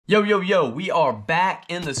Yo, yo, yo, we are back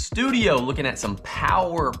in the studio looking at some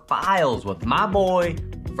power files with my boy,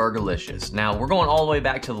 Fergalicious. Now, we're going all the way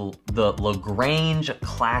back to the Lagrange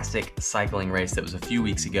Classic cycling race that was a few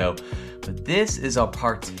weeks ago, but this is a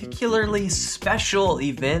particularly special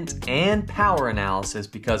event and power analysis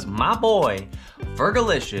because my boy,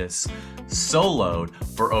 Fergalicious, soloed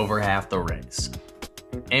for over half the race.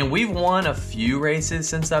 And we've won a few races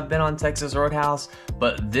since I've been on Texas Roadhouse,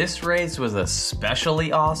 but this race was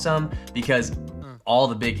especially awesome because all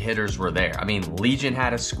the big hitters were there. I mean, Legion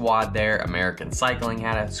had a squad there, American Cycling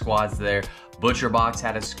had a squad there, Butcher Box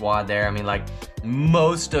had a squad there. I mean, like,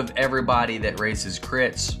 most of everybody that races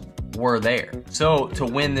crits were there. So to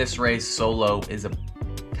win this race solo is a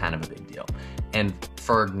kind of a big deal. And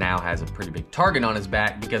Ferg now has a pretty big target on his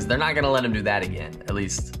back because they're not gonna let him do that again, at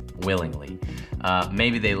least willingly.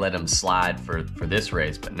 Maybe they let him slide for this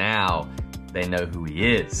race, but now they know who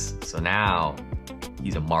he is. So now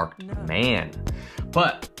he's a marked man.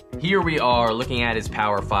 But here we are looking at his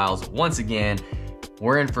power files. Once again,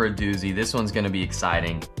 we're in for a doozy. This one's gonna be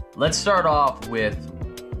exciting. Let's start off with,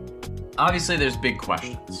 obviously there's big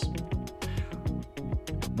questions.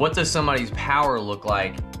 What does somebody's power look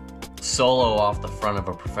like solo off the front of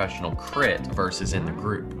a professional crit versus in the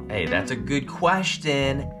group? Hey, that's a good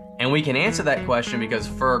question. And we can answer that question because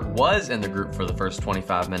Ferg was in the group for the first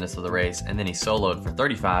 25 minutes of the race and then he soloed for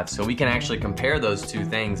 35, so we can actually compare those two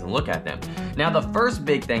things and look at them. Now, the first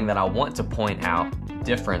big thing that I want to point out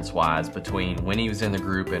difference-wise between when he was in the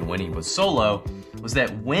group and when he was solo was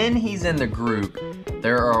that when he's in the group,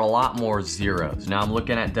 there are a lot more zeros. Now, I'm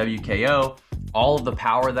looking at WKO. All of the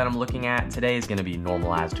power that I'm looking at today is gonna be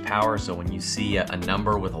normalized power. So when you see a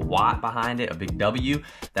number with a watt behind it, a big W,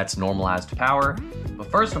 that's normalized power. But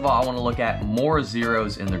first of all, I wanna look at more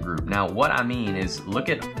zeros in the group. Now, what I mean is, look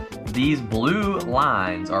at these blue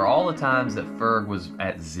lines are all the times that Ferg was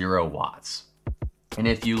at 0 watts. And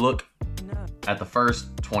if you look at the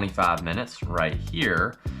first 25 minutes right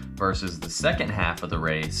here versus the second half of the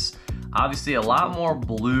race, obviously a lot more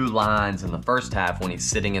blue lines in the first half when he's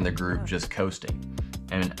sitting in the group just coasting.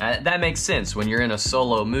 And that makes sense. When you're in a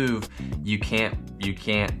solo move, you can't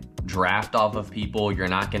draft off of people. You're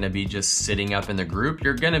not gonna be just sitting up in the group.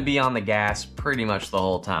 You're gonna be on the gas pretty much the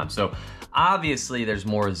whole time. So obviously there's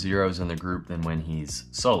more zeros in the group than when he's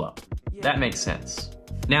solo. That makes sense.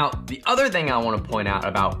 Now, the other thing I wanna point out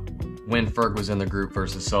about when Ferg was in the group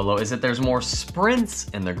versus solo is that there's more sprints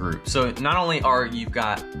in the group. So not only are you've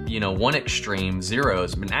got, you know, one extreme,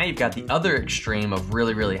 zeros, but now you've got the other extreme of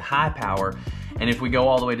really, really high power. And if we go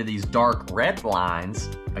all the way to these dark red lines,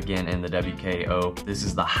 again in the WKO, this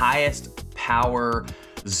is the highest power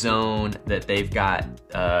zone that they've got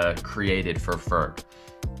created for Ferg.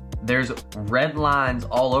 There's red lines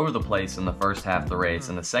all over the place in the first half of the race.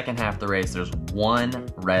 In the second half of the race, there's one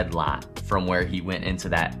red line from where he went into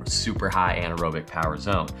that super high anaerobic power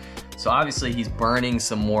zone. So obviously he's burning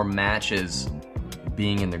some more matches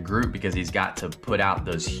being in the group because he's got to put out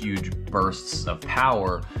those huge bursts of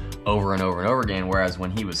power over and over and over again. Whereas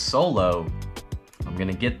when he was solo, I'm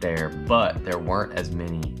gonna get there, but there weren't as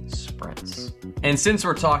many sprints. And since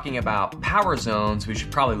we're talking about power zones, we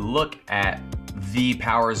should probably look at the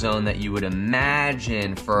power zone that you would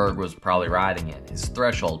imagine Ferg was probably riding in, his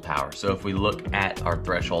threshold power. So if we look at our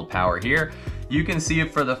threshold power here, you can see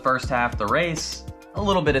it for the first half of the race, a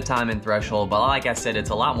little bit of time in threshold, but like I said, it's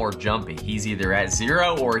a lot more jumpy. He's either at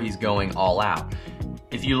 0 or he's going all out.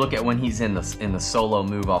 If you look at when he's in the solo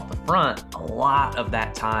move off the front, a lot of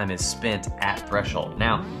that time is spent at threshold.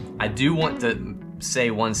 Now, I do want to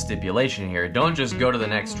say one stipulation here. Don't just go to the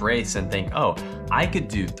next race and think, oh, I could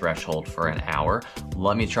do threshold for an hour.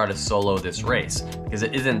 Let me try to solo this race, because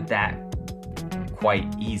it isn't that quite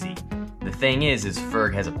easy. The thing is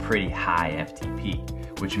Ferg has a pretty high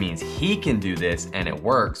FTP, which means he can do this and it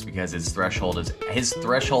works because his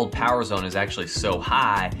threshold power zone is actually so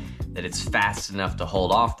high that it's fast enough to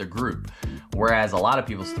hold off the group. Whereas a lot of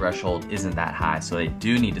people's threshold isn't that high, so they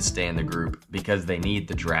do need to stay in the group because they need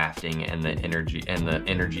the drafting and the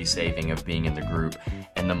energy saving of being in the group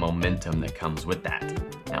and the momentum that comes with that.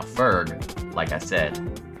 Now Ferg, like I said,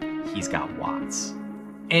 he's got watts.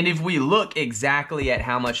 And if we look exactly at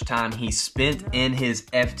how much time he spent in his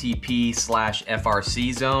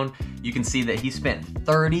FTP/FRC zone, you can see that he spent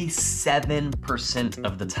 37%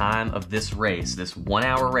 of the time of this race, this 1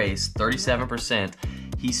 hour race, 37%,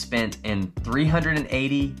 he spent in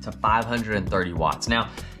 380 to 530 watts. Now,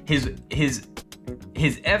 his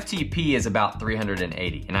FTP is about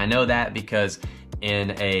 380, and I know that because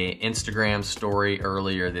in a Instagram story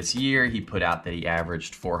earlier this year, he put out that he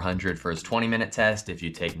averaged 400 for his 20-minute test. If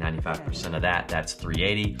you take 95% of that, that's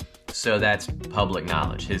 380. So that's public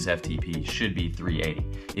knowledge. His FTP should be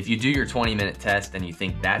 380. If you do your 20-minute test and you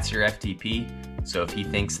think that's your FTP, so if he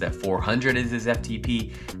thinks that 400 is his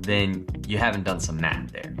FTP, then you haven't done some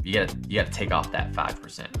math there. You gotta take off that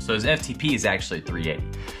 5%. So his FTP is actually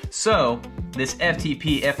 380. So this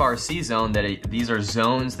FTP FRC zone, these are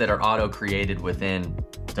zones that are auto-created within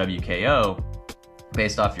WKO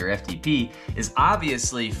based off your FTP, is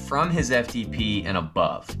obviously from his FTP and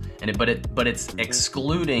above. But it's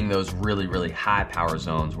excluding those really high power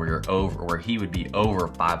zones where he would be over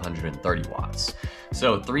 530 watts.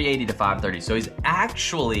 So 380 to 530. So he's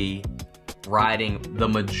actually riding the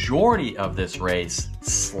majority of this race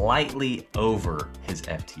slightly over his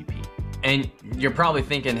FTP. And you're probably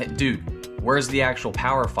thinking, dude, where's the actual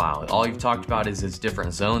power file? All you've talked about is his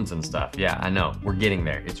different zones and stuff. Yeah, I know, we're getting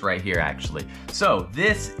there. It's right here actually. So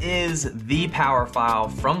this is the power file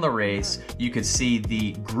from the race. You could see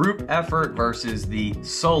the group effort versus the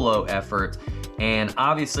solo effort. And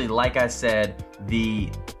obviously, like I said, the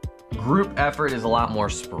group effort is a lot more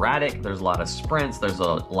sporadic. There's a lot of sprints, there's a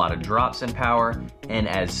lot of drops in power. And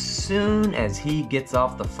as soon as he gets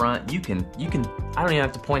off the front, you can, I don't even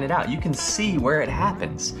have to point it out. You can see where it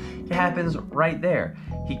happens. It happens right there.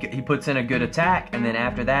 He puts in a good attack, and then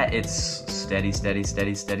after that, it's steady,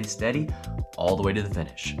 all the way to the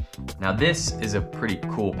finish. Now this is a pretty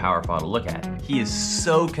cool power file to look at. He is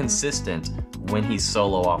so consistent when he's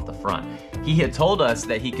solo off the front. He had told us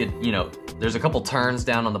that he could, there's a couple turns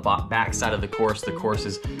down on the back side of the course. The course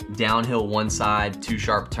is downhill one side, 2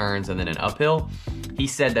 sharp turns, and then an uphill. He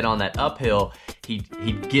said that on that uphill,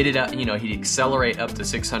 he'd get it up, he'd accelerate up to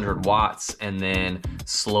 600 watts and then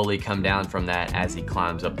slowly come down from that as he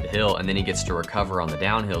climbs up the hill, and then he gets to recover on the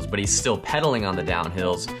downhills, but he's still pedaling on the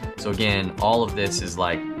downhills. So again, all of this is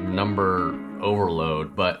like number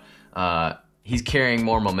overload, but he's carrying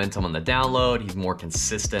more momentum on the download. He's more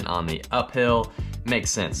consistent on the uphill.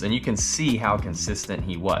 Makes sense, and you can see how consistent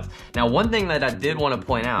he was. Now, one thing that I did want to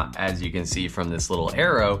point out, as you can see from this little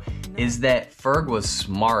arrow, is that Ferg was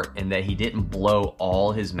smart in that he didn't blow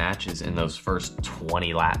all his matches in those first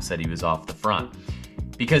 20 laps that he was off the front.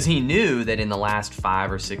 Because he knew that in the last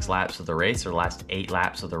 5 or 6 laps of the race, or last 8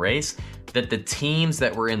 laps of the race, that the teams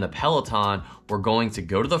that were in the peloton were going to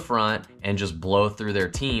go to the front and just blow through their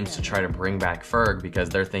teams to try to bring back Ferg, because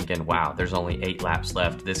they're thinking, wow, there's only 8 laps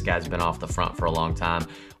left. This guy's been off the front for a long time.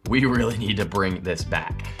 We really need to bring this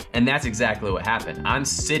back. And that's exactly what happened. I'm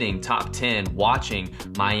sitting top 10 watching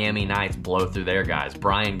Miami Knights blow through their guys.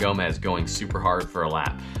 Brian Gomez going super hard for a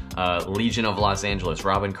lap. Legion of Los Angeles,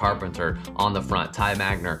 Robin Carpenter on the front, Ty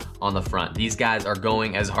Magner on the front. These guys are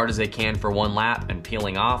going as hard as they can for 1 lap and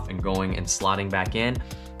peeling off and going and slotting back in.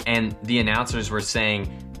 And the announcers were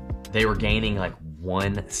saying they were gaining like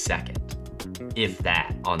 1 second, if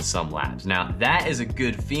that, on some laps. Now, that is a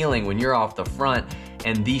good feeling when you're off the front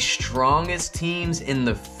and the strongest teams in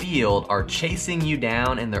the field are chasing you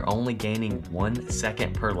down and they're only gaining 1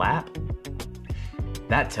 second per lap.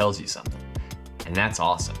 That tells you something. And that's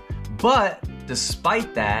awesome. But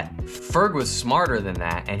despite that, Ferg was smarter than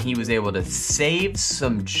that, and he was able to save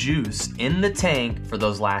some juice in the tank for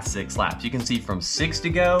those last 6 laps. You can see from 6 to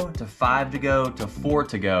go, to 5 to go, to 4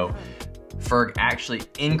 to go, Ferg actually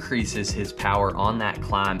increases his power on that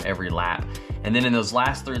climb every lap. And then in those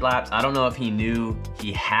last 3 laps, I don't know if he knew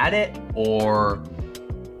he had it or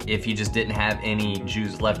if he just didn't have any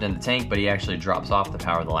juice left in the tank, but he actually drops off the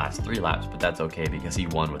power the last 3 laps, but that's okay because he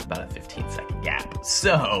won with about a 15-second gap.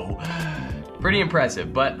 So, pretty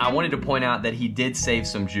impressive, but I wanted to point out that he did save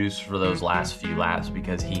some juice for those last few laps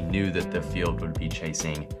because he knew that the field would be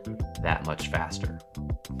chasing that much faster.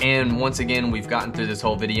 And once again, we've gotten through this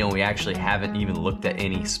whole video and we actually haven't even looked at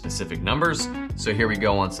any specific numbers. So here we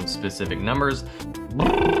go on some specific numbers.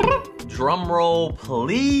 Drum roll,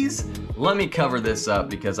 please. Let me cover this up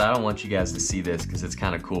because I don't want you guys to see this because it's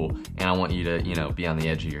kind of cool. And I want you to, be on the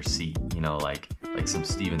edge of your seat, like some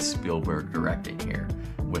Steven Spielberg directing here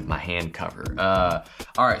with my hand cover.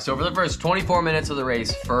 All right, so for the first 24 minutes of the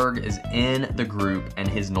race, Ferg is in the group and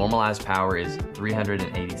his normalized power is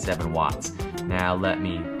 387 watts. Now let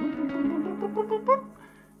me,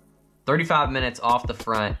 35 minutes off the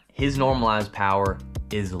front, his normalized power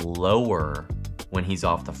is lower when he's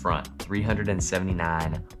off the front,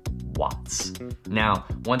 379 watts. Now,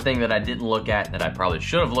 one thing that I didn't look at that I probably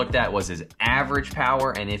should have looked at was his average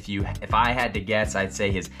power, and if I had to guess, I'd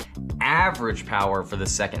say his average power for the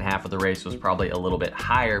second half of the race was probably a little bit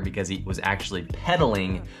higher because he was actually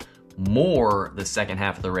pedaling more the second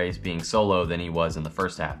half of the race being solo than he was in the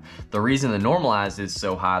first half. The reason the normalized is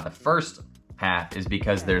so high the first half is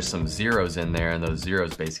because there's some zeros in there, and those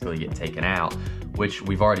zeros basically get taken out, which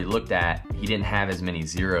we've already looked at. He didn't have as many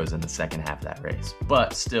zeros in the second half of that race,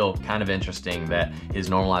 but still kind of interesting that his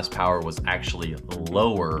normalized power was actually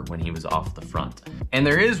lower when he was off the front. And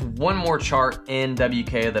there is one more chart in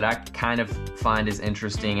WK that I kind of find is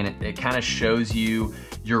interesting, and it kind of shows you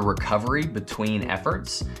your recovery between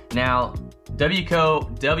efforts. Now,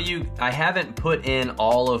 I haven't put in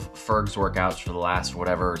all of Ferg's workouts for the last,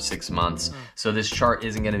 whatever, 6 months. So this chart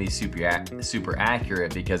isn't gonna be super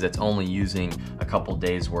accurate because it's only using a couple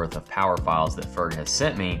days worth of power files that Ferg has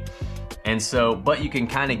sent me. And so, but you can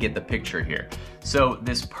kind of get the picture here. So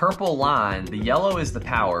this purple line, the yellow is the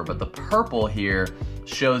power, but the purple here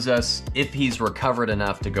shows us if he's recovered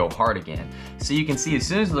enough to go hard again. So you can see as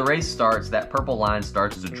soon as the race starts, that purple line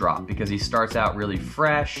starts to drop because he starts out really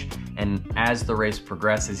fresh, and as the race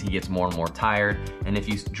progresses, he gets more and more tired. And if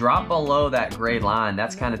you drop below that gray line,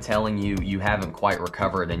 that's kind of telling you you haven't quite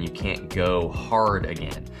recovered and you can't go hard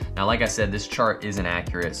again. Now, like I said, this chart isn't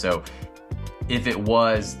accurate, so if it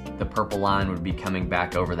was, the purple line would be coming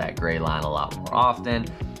back over that gray line a lot more often.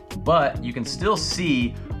 But you can still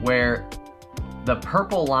see where the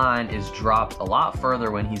purple line is dropped a lot further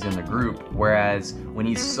when he's in the group, whereas when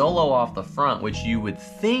he's solo off the front, which you would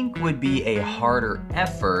think would be a harder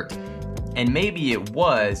effort, and maybe it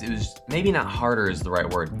was maybe not harder is the right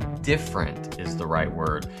word, different is the right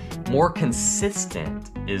word, more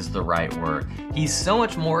consistent is the right word. He's so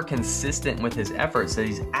much more consistent with his efforts that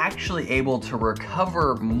he's actually able to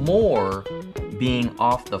recover more being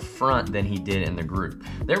off the front than he did in the group.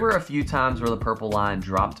 There were a few times where the purple line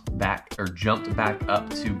dropped back or jumped back up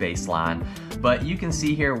to baseline, but you can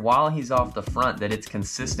see here while he's off the front that it's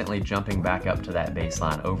consistently jumping back up to that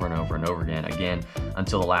baseline over and over and over again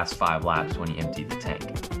until the last 5 laps when he emptied the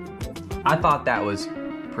tank. I thought that was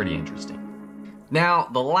pretty interesting. Now,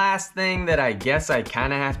 the last thing that I guess I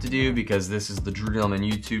kind of have to do, because this is the Drew Dillman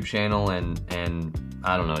YouTube channel, and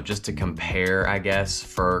I don't know, just to compare, I guess,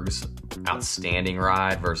 Ferg's outstanding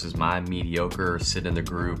ride versus my mediocre sit in the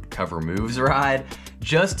group cover moves ride,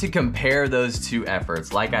 just to compare those two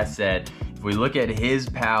efforts. Like I said, if we look at his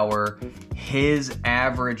power, his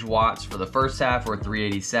average watts for the first half were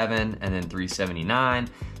 387 and then 379.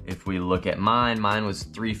 If we look at mine was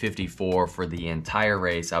 354 for the entire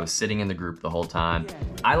race. I was sitting in the group the whole time.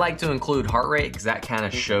 I like to include heart rate because that kind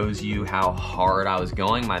of shows you how hard I was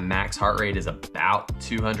going. My max heart rate is about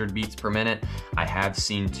 200 beats per minute. I have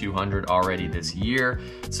seen 200 already this year.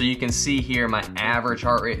 So you can see here my average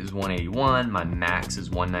heart rate is 181, my max is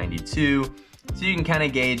 192. So you can kind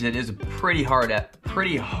of gauge it is a pretty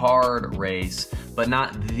hard race, but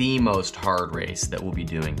not the most hard race that we'll be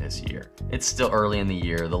doing this year. It's still early in the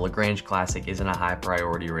year. The Lagrange Classic isn't a high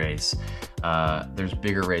priority race. There's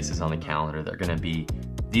bigger races on the calendar that are gonna be,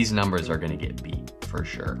 these numbers are gonna get beat for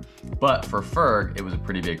sure. But for Ferg, it was a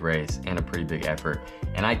pretty big race and a pretty big effort.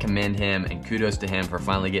 And I commend him and kudos to him for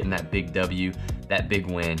finally getting that big W, that big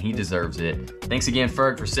win. He deserves it. Thanks again,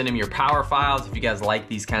 Ferg, for sending me your power files. If you guys like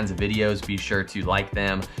these kinds of videos, be sure to like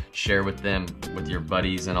them, share with them with your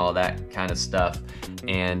buddies and all that kind of stuff.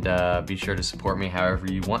 And be sure to support me however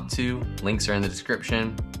you want to. Links are in the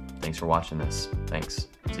description. Thanks for watching this. Thanks.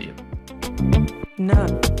 See you. No.